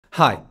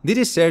Hi, this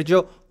is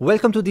Sergio.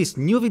 Welcome to this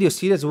new video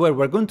series where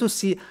we're going to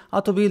see how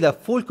to build a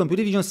full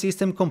computer vision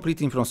system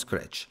completely from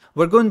scratch.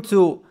 We're going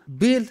to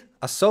build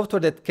a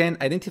software that can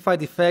identify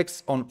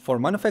defects for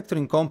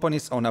manufacturing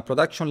companies on a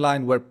production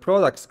line where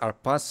products are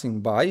passing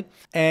by.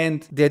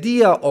 And the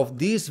idea of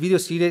this video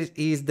series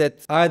is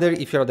that either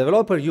if you're a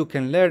developer, you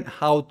can learn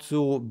how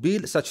to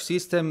build such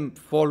system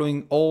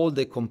following all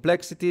the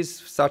complexities,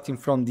 starting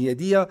from the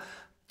idea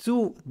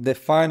to the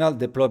final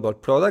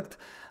deployable product.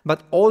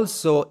 But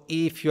also,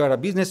 if you are a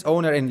business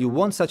owner and you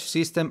want such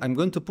system, I'm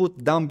going to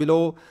put down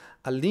below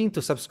a link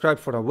to subscribe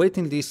for a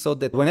waiting list so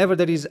that whenever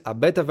there is a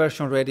beta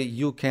version ready,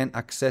 you can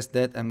access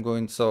that. I'm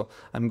going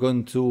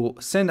to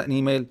send an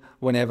email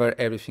whenever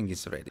everything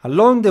is ready.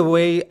 Along the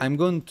way, I'm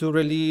going to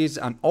release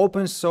an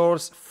open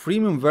source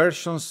freemium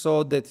version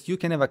so that you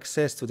can have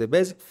access to the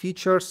basic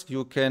features.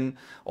 You can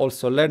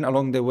also learn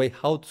along the way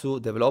how to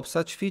develop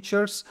such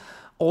features.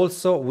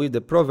 Also with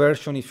the pro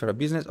version, if you're a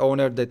business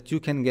owner, that you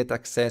can get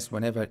access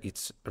whenever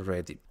it's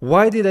ready.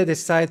 Why did I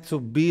decide to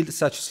build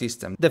such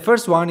system? The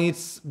first one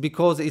is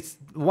because it's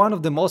one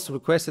of the most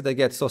requested I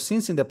get. So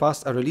since in the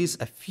past I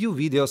released a few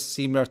videos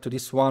similar to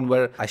this one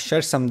where I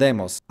share some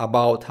demos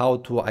about how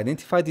to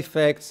identify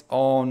defects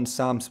on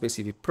some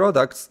specific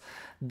products,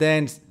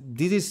 then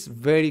this is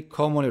very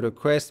commonly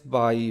requested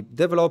by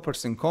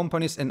developers and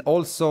companies, and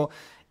also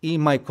in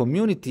my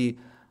community.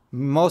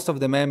 Most of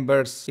the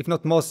members, if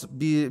not most,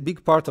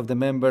 big part of the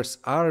members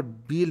are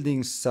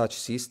building such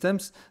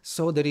systems.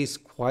 So there is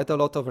quite a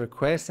lot of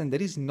requests and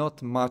there is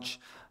not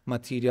much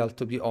material,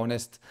 to be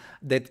honest,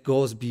 that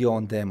goes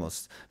beyond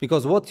demos.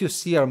 Because what you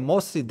see are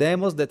mostly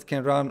demos that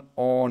can run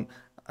on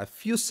a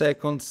few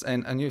seconds,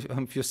 and in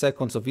a few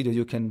seconds of video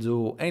you can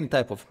do any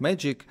type of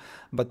magic.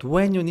 But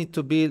when you need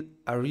to build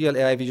a real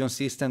AI vision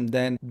system,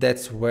 then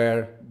that's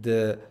where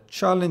the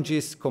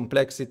challenges,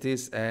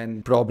 complexities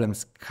and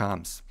problems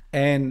comes.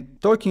 And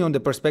talking on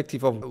the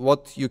perspective of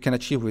what you can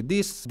achieve with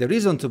this, the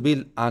reason to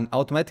build an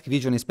automatic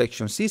vision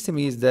inspection system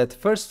is that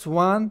first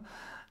one,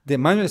 the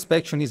manual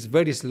inspection is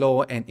very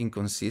slow and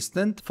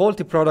inconsistent.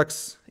 Faulty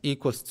products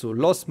equals to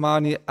lost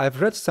money.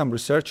 I've read some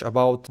research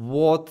about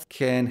what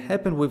can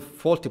happen with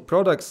faulty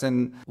products,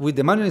 and with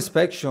the manual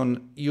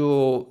inspection,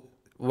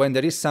 when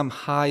there is some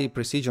high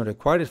precision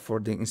required for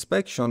the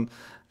inspection,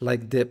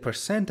 like the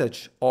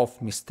percentage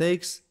of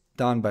mistakes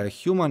done by a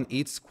human,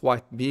 it's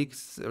quite big,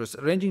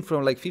 ranging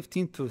from like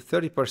 15 to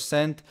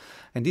 30%,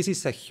 and this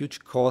is a huge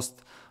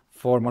cost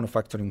for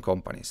manufacturing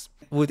companies.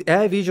 With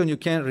AI vision, you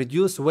can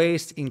reduce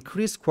waste,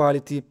 increase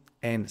quality,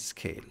 and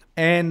scale.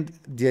 And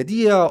the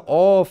idea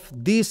of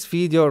this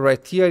video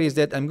right here is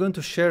that I'm going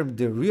to share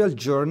the real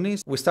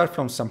journeys. We start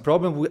from some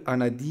problem with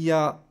an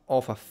idea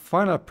of a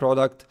final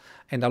product,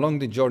 and along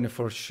the journey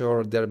for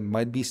sure there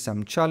might be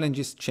some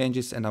challenges,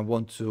 changes, and I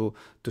want to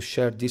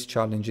share these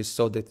challenges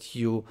so that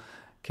you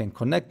can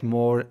connect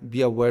more, be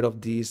aware of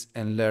this,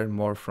 and learn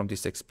more from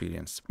this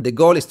experience. The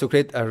goal is to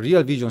create a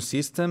real vision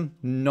system,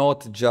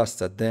 not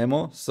just a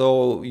demo.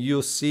 So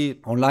you see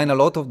online a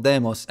lot of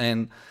demos,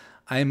 and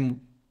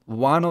I'm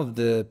one of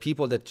the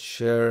people that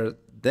share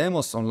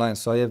demos online.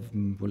 So I have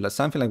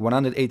something like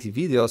 180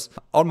 videos.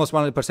 Almost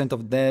 100%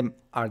 of them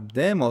are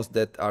demos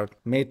that are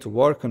made to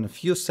work in a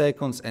few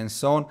seconds and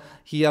so on.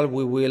 Here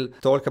we will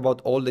talk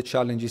about all the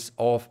challenges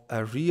of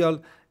a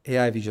real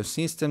AI vision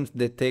system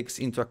that takes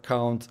into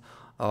account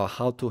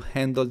how to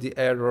handle the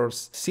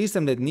errors,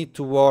 system that need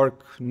to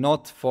work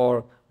not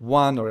for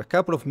 1 or a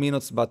couple of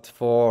minutes, but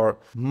for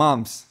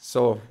months.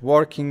 So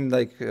working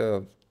like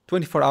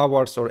 24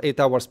 hours or 8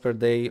 hours per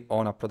day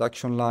on a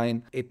production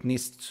line, it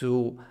needs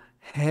to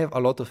have a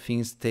lot of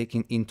things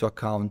taken into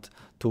account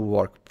to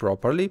work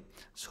properly.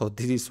 So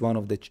this is one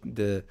of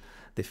the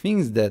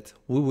things that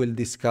we will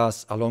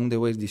discuss along the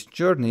way this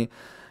journey.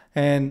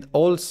 And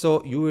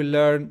also you will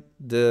learn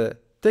the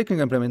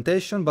technical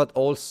implementation, but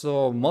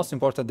also most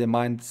important, the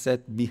mindset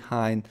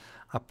behind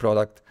a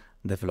product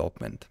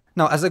development.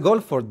 Now, as a goal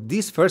for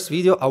this first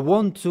video, I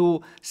want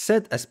to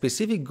set a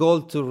specific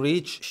goal to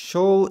reach,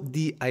 show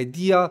the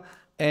idea,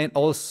 and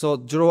also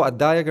draw a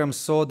diagram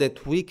so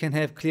that we can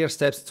have clear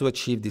steps to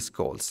achieve these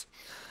goals.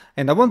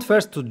 And I want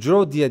first to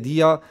draw the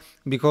idea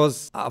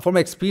because from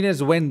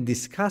experience when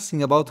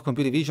discussing about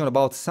computer vision,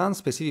 about some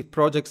specific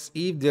projects,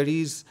 if there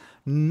is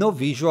no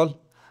visual,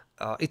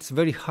 it's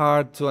very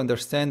hard to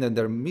understand, and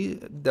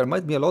there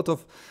might be a lot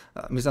of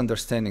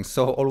misunderstandings.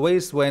 So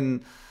always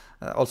when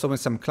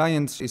some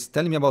clients is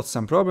telling me about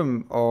some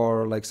problem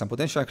or like some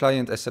potential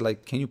client, I say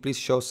like, can you please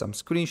show some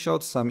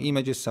screenshots, some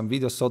images, some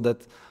videos so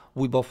that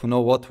we both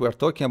know what we are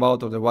talking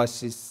about,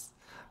 otherwise it's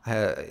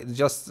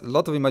just a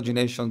lot of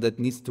imagination that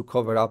needs to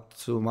cover up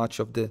too much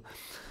of the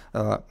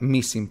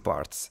missing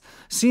parts.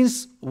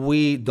 Since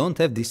we don't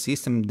have this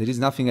system, there is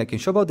nothing I can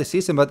show about the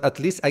system, but at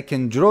least I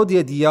can draw the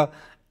idea,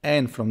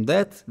 and from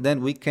that,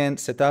 then we can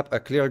set up a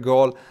clear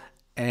goal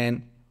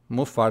and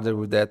move further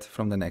with that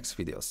from the next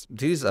videos.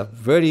 This is a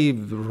very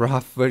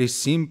rough, very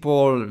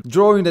simple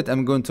drawing that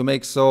I'm going to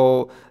make.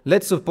 So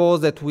let's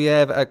suppose that we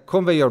have a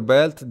conveyor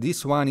belt.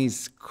 This one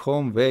is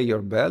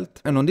conveyor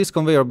belt, and on this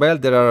conveyor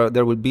belt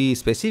there will be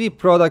specific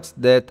products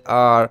that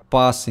are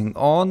passing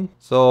on.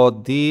 So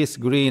these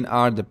green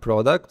are the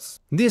products.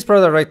 These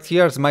products right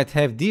here might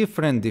have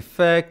different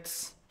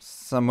defects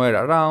somewhere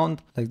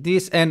around like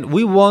this, and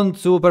we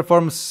want to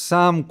perform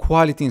some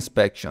quality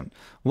inspection.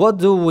 What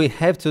do we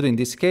have to do in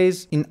this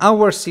case? In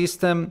our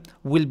system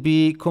will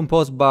be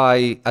composed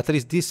by, at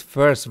least this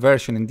first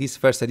version and this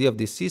first idea of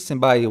this system,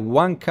 by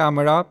one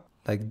camera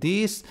like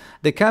this.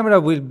 The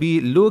camera will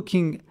be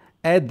looking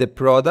at the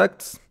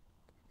products,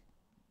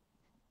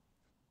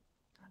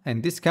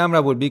 and this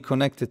camera will be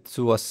connected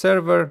to a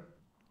server.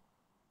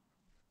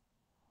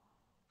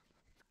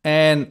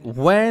 And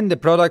when the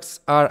products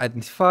are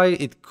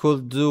identified, it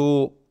could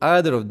do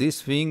either of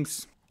these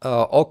things.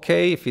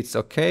 Okay, if it's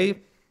okay.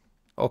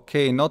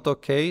 Okay, not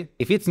okay.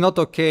 If it's not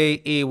okay,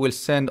 it will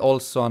send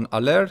also an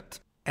alert.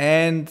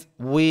 And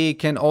we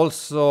can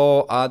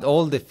also add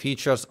all the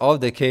features of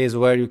the case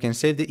where you can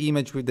save the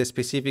image with the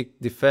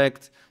specific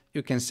defect.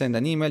 You can send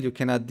an email, you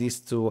can add this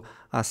to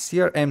a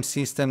CRM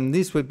system.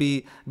 This will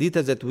be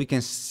details that we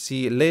can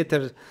see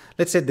later.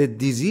 Let's say that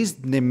this is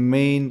the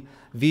main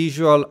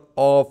visual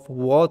of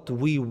what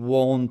we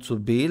want to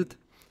build.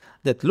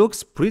 That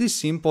looks pretty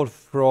simple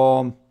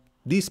from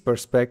this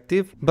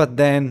perspective, but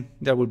then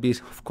there will be,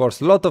 of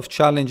course, a lot of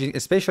challenges,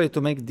 especially to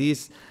make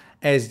this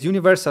as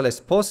universal as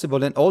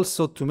possible and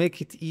also to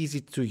make it easy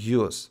to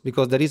use,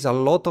 because there is a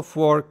lot of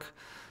work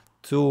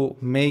to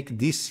make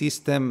this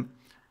system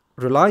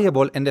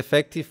reliable and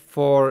effective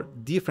for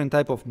different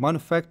type of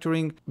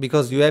manufacturing,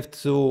 because you have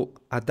to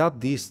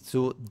adapt this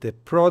to the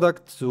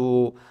product,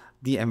 to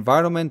the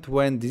environment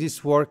when this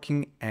is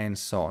working, and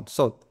so on.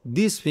 So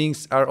these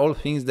things are all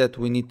things that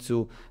we need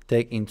to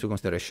take into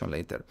consideration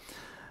later.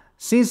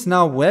 Since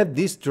now we have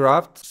this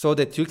draft so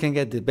that you can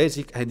get the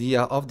basic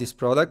idea of this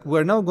product,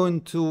 we're now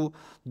going to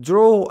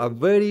draw a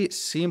very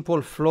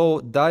simple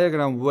flow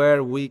diagram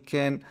where we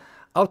can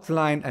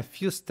outline a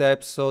few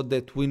steps so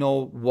that we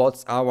know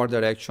what's our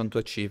direction to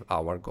achieve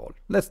our goal.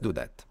 Let's do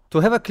that. To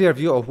have a clear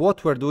view of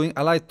what we're doing,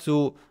 I like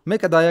to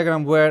make a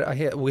diagram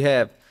where we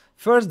have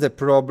first the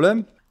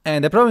problem.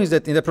 And the problem is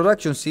that in the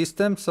production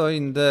system, so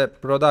in the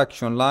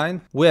production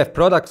line, we have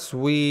products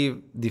with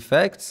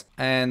defects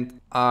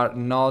and are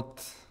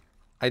not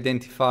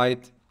identified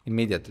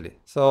immediately.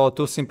 So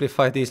to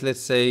simplify this, let's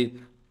say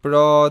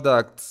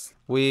products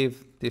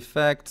with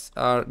defects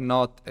are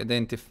not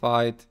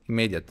identified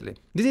immediately.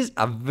 This is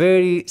a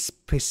very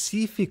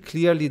specific,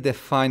 clearly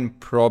defined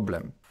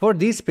problem. For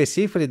this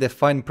specifically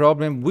defined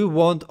problem, we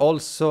want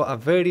also a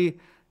very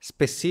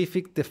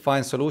specific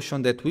defined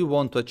solution that we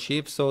want to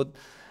achieve. So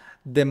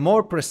the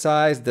more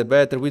precise, the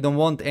better. We don't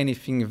want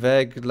anything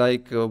vague,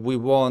 like we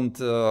want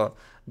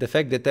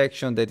defect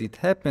detection that it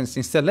happens.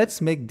 Instead,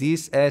 let's make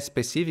this as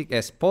specific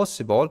as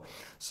possible.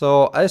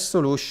 So a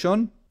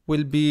solution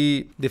will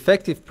be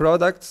defective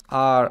products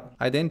are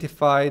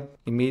identified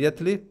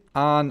immediately.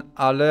 An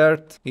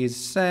alert is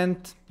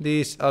sent.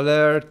 This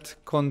alert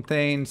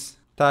contains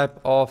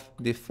type of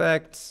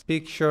defects,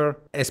 picture,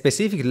 a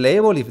specific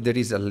label if there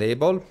is a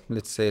label,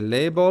 let's say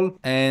label,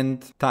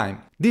 and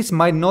time. This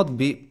might not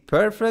be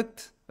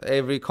perfect.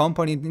 Every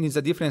company needs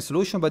a different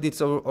solution, but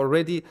it's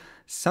already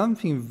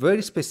something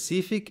very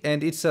specific,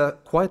 and it's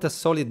quite a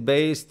solid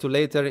base to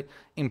later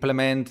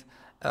implement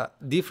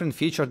different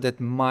features that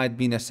might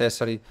be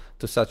necessary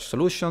to such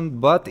solution,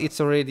 but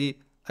it's already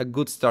a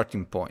good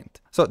starting point.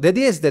 So the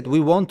idea is that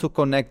we want to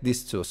connect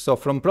these two. So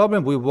from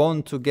problem, we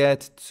want to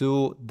get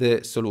to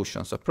the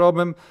solution. So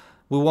problem,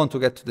 we want to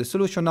get to the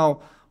solution.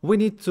 Now we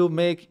need to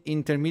make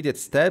intermediate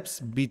steps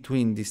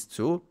between these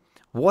two.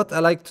 What I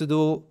like to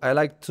do, I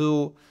like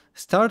to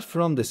start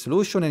from the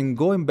solution and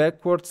going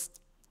backwards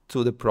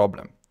to the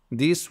problem.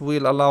 This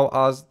will allow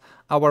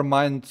our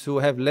mind to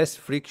have less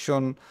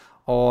friction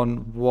on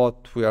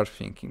what we are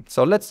thinking.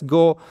 So let's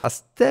go a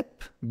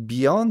step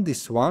beyond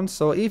this one.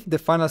 So if the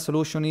final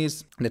solution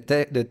is the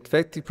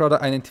defective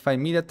product identified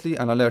immediately,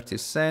 an alert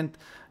is sent.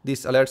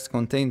 These alerts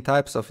contain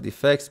types of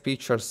defects,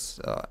 pictures,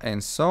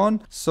 and so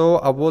on. So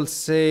I will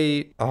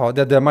say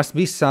that there must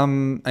be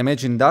some,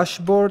 imagine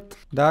dashboard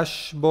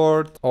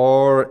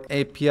or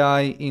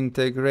API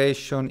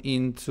integration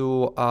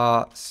into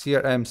a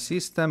CRM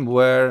system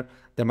where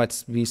there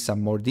might be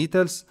some more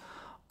details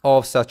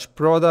of such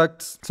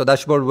products. So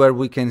dashboard where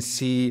we can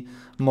see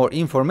more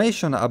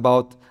information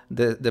about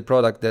the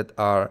product that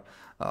are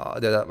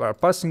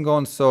passing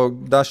on. So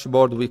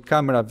dashboard with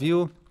camera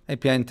view,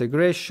 API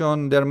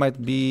integration. There might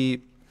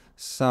be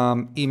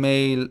some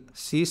email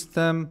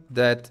system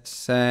that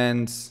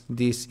sends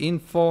this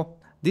info.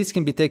 This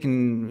can be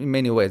taken in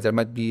many ways. There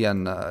might be a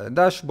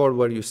dashboard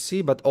where you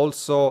see, but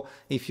also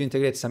if you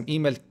integrate some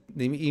email,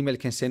 the email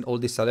can send all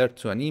this alert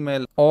to an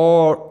email,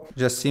 or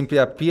just simply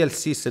a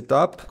PLC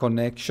setup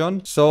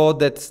connection so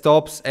that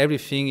stops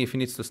everything if it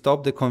needs to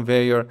stop the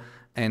conveyor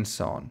and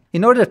so on.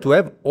 In order to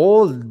have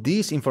all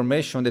this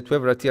information that we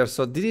have right here,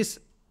 so this is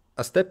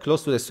a step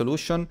close to the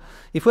solution.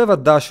 If we have a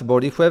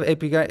dashboard, if we have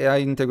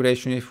API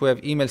integration, if we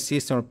have email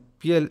system or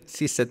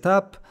PLC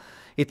setup,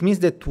 it means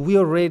that we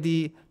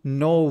already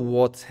know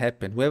what's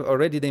happened. We have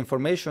already the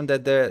information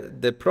that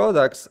the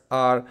products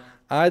are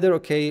either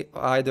okay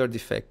or either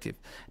defective.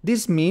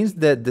 This means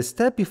that the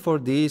step before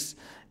this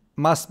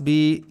must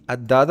be a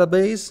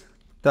database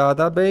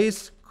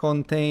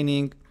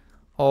containing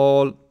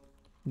all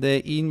the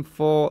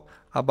info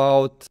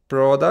about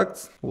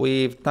products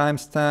with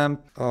timestamp,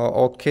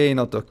 okay,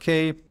 not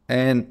okay,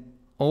 and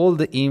all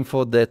the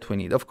info that we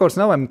need. Of course,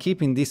 now I'm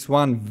keeping this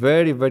one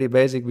very, very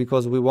basic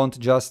because we want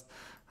just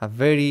a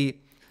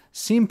very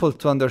simple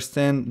to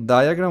understand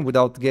diagram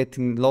without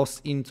getting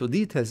lost into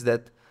details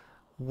that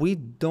we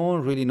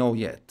don't really know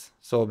yet.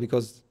 So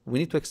because we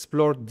need to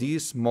explore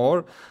this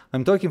more,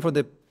 I'm talking from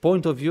the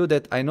point of view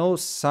that I know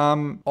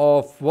some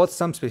of what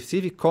some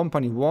specific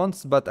company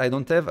wants, but I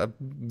don't have a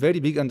very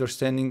big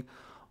understanding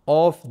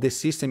of the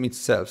system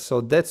itself.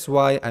 So that's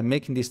why I'm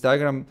making this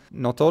diagram,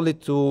 not only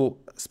to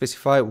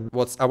specify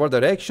what's our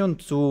direction,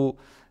 to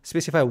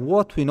specify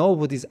what we know,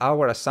 what is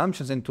our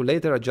assumptions, and to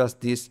later adjust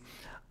this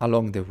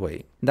along the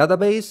way.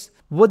 Database.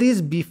 What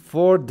is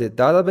before the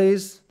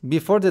database?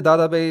 Before the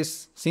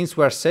database, since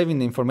we are saving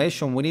the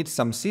information, we need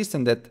some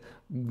system that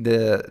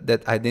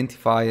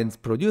identifies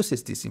and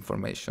produces this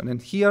information.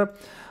 And here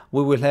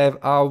we will have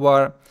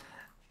our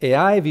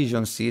AI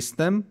vision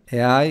system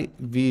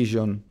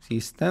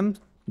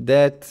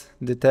that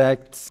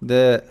detects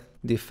the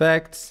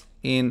defects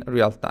in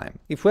real time.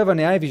 If we have an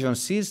AI vision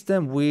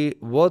system,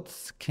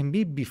 what can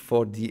be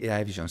before the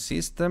AI vision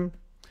system?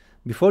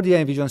 Before the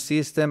AI vision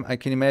system, I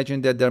can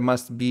imagine that there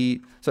must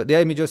be, so the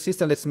AI vision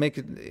system, let's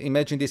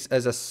imagine this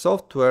as a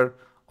software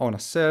on a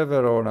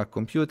server or on a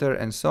computer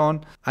and so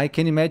on. I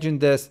can imagine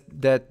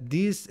that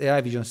this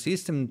AI vision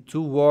system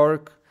to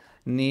work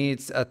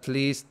needs at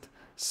least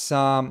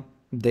some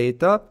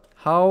data.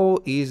 How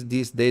is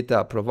this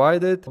data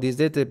provided? This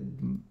data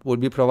will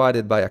be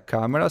provided by a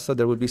camera, so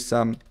there will be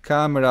some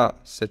camera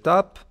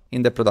setup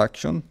in the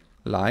production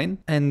line.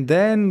 And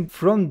then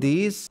from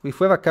this, if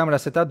we have a camera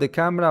setup, the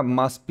camera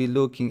must be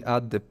looking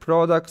at the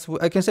products.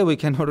 I can say we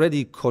can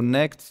already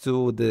connect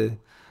to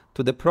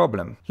the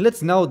problem.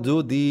 Let's now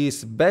do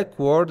this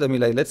backward. I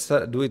mean, like, let's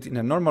do it in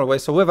a normal way.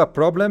 So we have a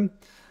problem.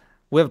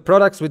 We have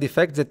products with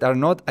defects that are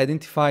not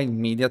identified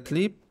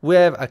immediately. We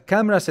have a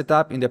camera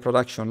setup in the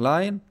production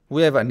line.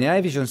 We have an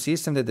AI vision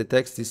system that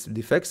detects these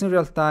defects in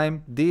real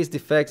time. These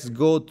defects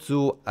go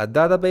to a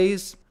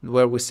database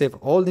where we save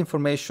all the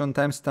information,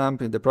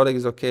 timestamp. If the product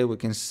is okay, we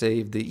can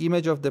save the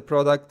image of the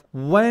product.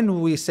 When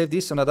we save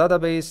this on a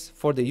database,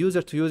 for the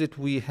user to use it,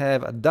 we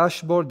have a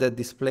dashboard that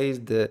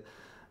displays the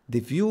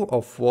view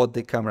of what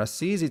the camera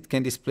sees. It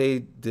can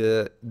display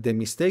the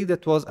mistake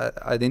that was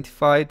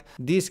identified.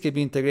 This can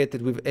be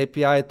integrated with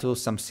API to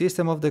some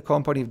system of the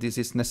company if this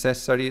is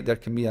necessary. There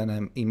can be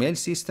an email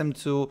system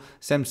to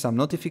send some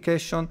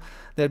notification.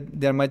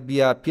 There might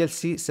be a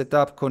PLC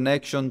setup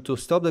connection to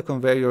stop the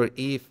conveyor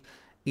if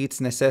it's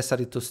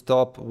necessary to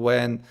stop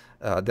when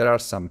there are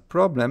some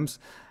problems.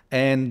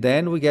 And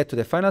then we get to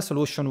the final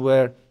solution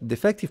where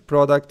defective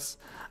products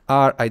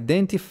are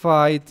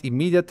identified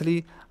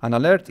immediately. An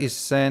alert is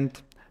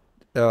sent.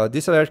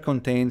 This alert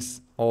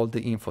contains all the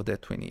info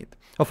that we need.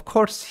 Of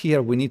course,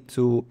 here we need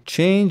to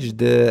change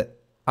the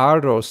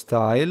arrow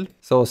style.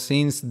 So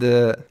since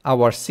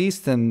our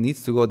system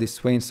needs to go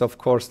this way, so of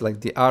course,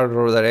 like the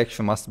arrow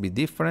direction must be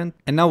different.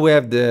 And now we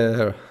have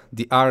the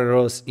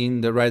arrows in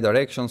the right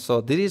direction.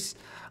 So this is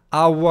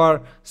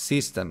our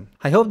system.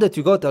 I hope that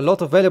you got a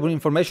lot of valuable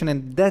information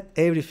and that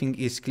everything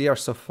is clear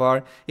so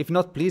far. If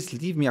not, please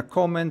leave me a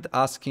comment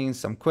asking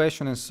some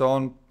question and so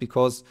on,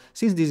 because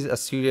since this is a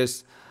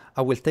series,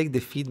 I will take the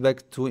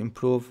feedback to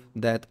improve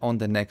that on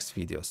the next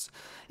videos.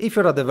 If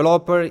you're a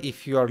developer,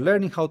 if you are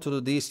learning how to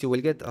do this, you will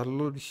get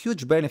a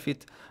huge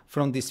benefit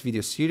from this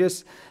video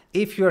series.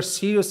 If you are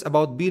serious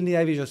about building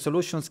AI vision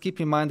solutions, keep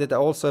in mind that I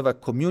also have a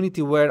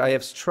community where I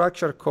have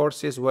structured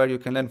courses where you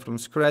can learn from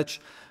scratch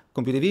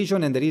computer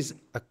vision, and there is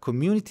a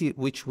community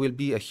which will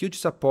be a huge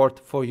support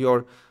for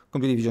your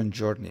computer vision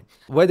journey.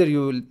 Whether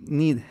you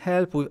need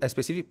help with a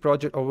specific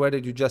project or whether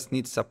you just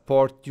need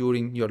support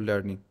during your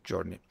learning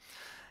journey.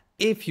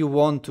 If you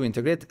want to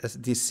integrate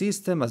this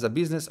system as a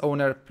business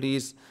owner,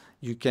 please,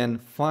 you can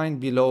find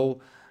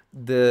below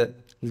the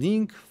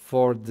link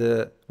for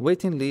the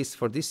waiting list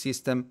for this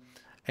system,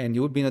 and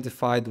you will be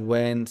notified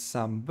when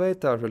some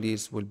beta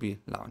release will be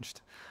launched.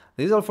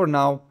 This is all for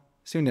now.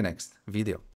 See you in the next video.